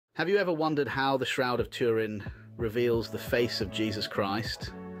Have you ever wondered how the Shroud of Turin reveals the face of Jesus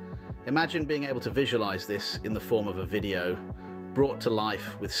Christ? Imagine being able to visualize this in the form of a video, brought to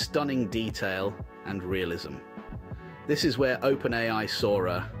life with stunning detail and realism. This is where OpenAI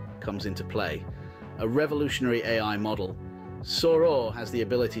Sora comes into play. A revolutionary AI model, Sora has the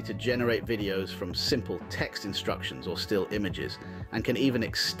ability to generate videos from simple text instructions or still images, and can even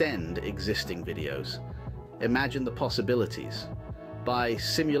extend existing videos. Imagine the possibilities. By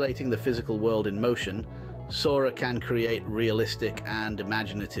simulating the physical world in motion, Sora can create realistic and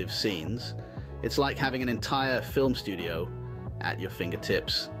imaginative scenes. It's like having an entire film studio at your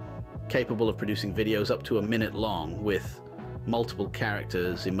fingertips, capable of producing videos up to a minute long with multiple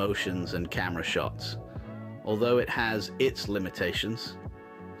characters, emotions, and camera shots. Although it has its limitations,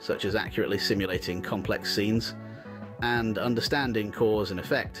 such as accurately simulating complex scenes and understanding cause and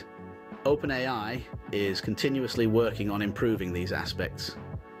effect, OpenAI is continuously working on improving these aspects.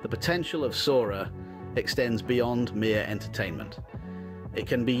 The potential of Sora extends beyond mere entertainment. It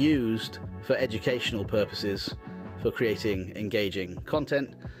can be used for educational purposes, for creating engaging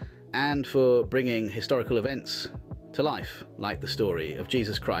content, and for bringing historical events to life, like the story of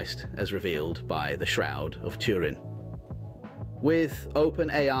Jesus Christ as revealed by the Shroud of Turin. With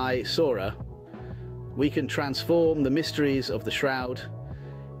OpenAI Sora, we can transform the mysteries of the Shroud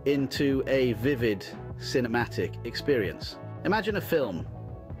into a vivid cinematic experience. Imagine a film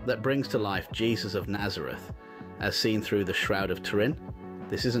that brings to life Jesus of Nazareth as seen through the Shroud of Turin.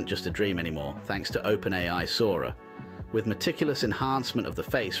 This isn't just a dream anymore, thanks to OpenAI Sora. With meticulous enhancement of the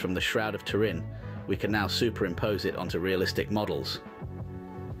face from the Shroud of Turin, we can now superimpose it onto realistic models.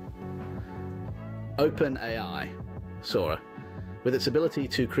 OpenAI Sora, with its ability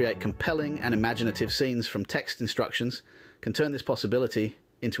to create compelling and imaginative scenes from text instructions, can turn this possibility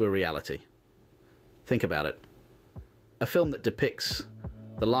into a reality. Think about it. A film that depicts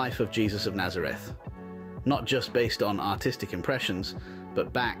the life of Jesus of Nazareth, not just based on artistic impressions,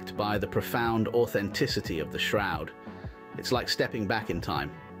 but backed by the profound authenticity of the Shroud. It's like stepping back in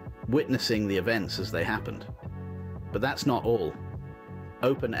time, witnessing the events as they happened. But that's not all.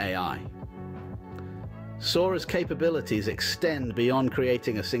 OpenAI. Sora's capabilities extend beyond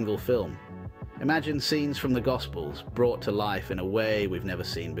creating a single film. Imagine scenes from the Gospels brought to life in a way we've never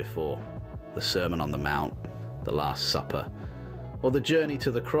seen before. The Sermon on the Mount, the Last Supper, or the journey to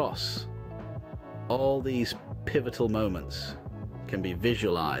the cross. All these pivotal moments can be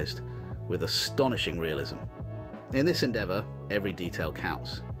visualized with astonishing realism. In this endeavor, every detail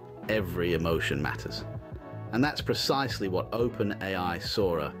counts. Every emotion matters. And that's precisely what OpenAI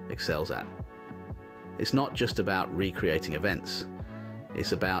Sora excels at. It's not just about recreating events,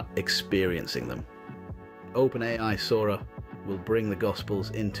 it's about experiencing them. OpenAI Sora will bring the Gospels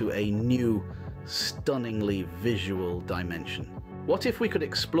into a new, stunningly visual dimension. What if we could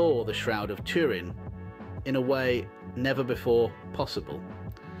explore the Shroud of Turin in a way never before possible?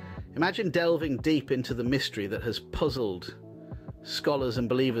 Imagine delving deep into the mystery that has puzzled scholars and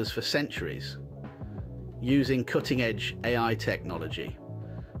believers for centuries, using cutting-edge AI technology.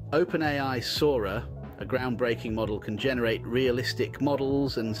 OpenAI Sora, a groundbreaking model, can generate realistic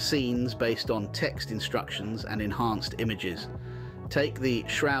models and scenes based on text instructions and enhanced images. Take the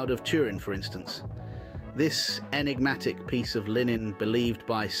Shroud of Turin, for instance. This enigmatic piece of linen, believed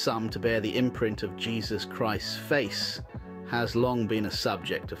by some to bear the imprint of Jesus Christ's face, has long been a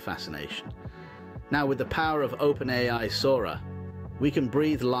subject of fascination. Now, with the power of OpenAI Sora, we can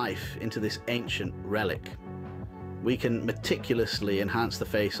breathe life into this ancient relic. We can meticulously enhance the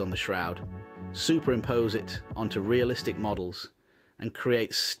face on the Shroud, superimpose it onto realistic models, and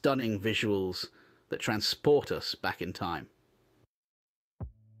create stunning visuals that transport us back in time.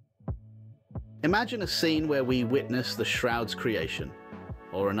 Imagine a scene where we witness the Shroud's creation,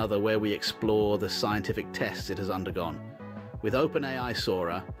 or another where we explore the scientific tests it has undergone. With OpenAI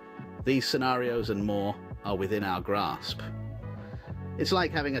Sora, these scenarios and more are within our grasp. It's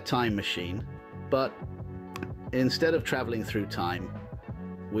like having a time machine, but instead of traveling through time,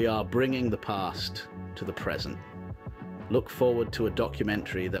 we are bringing the past to the present. Look forward to a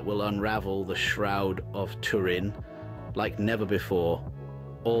documentary that will unravel the Shroud of Turin like never before,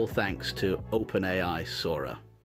 all thanks to OpenAI Sora.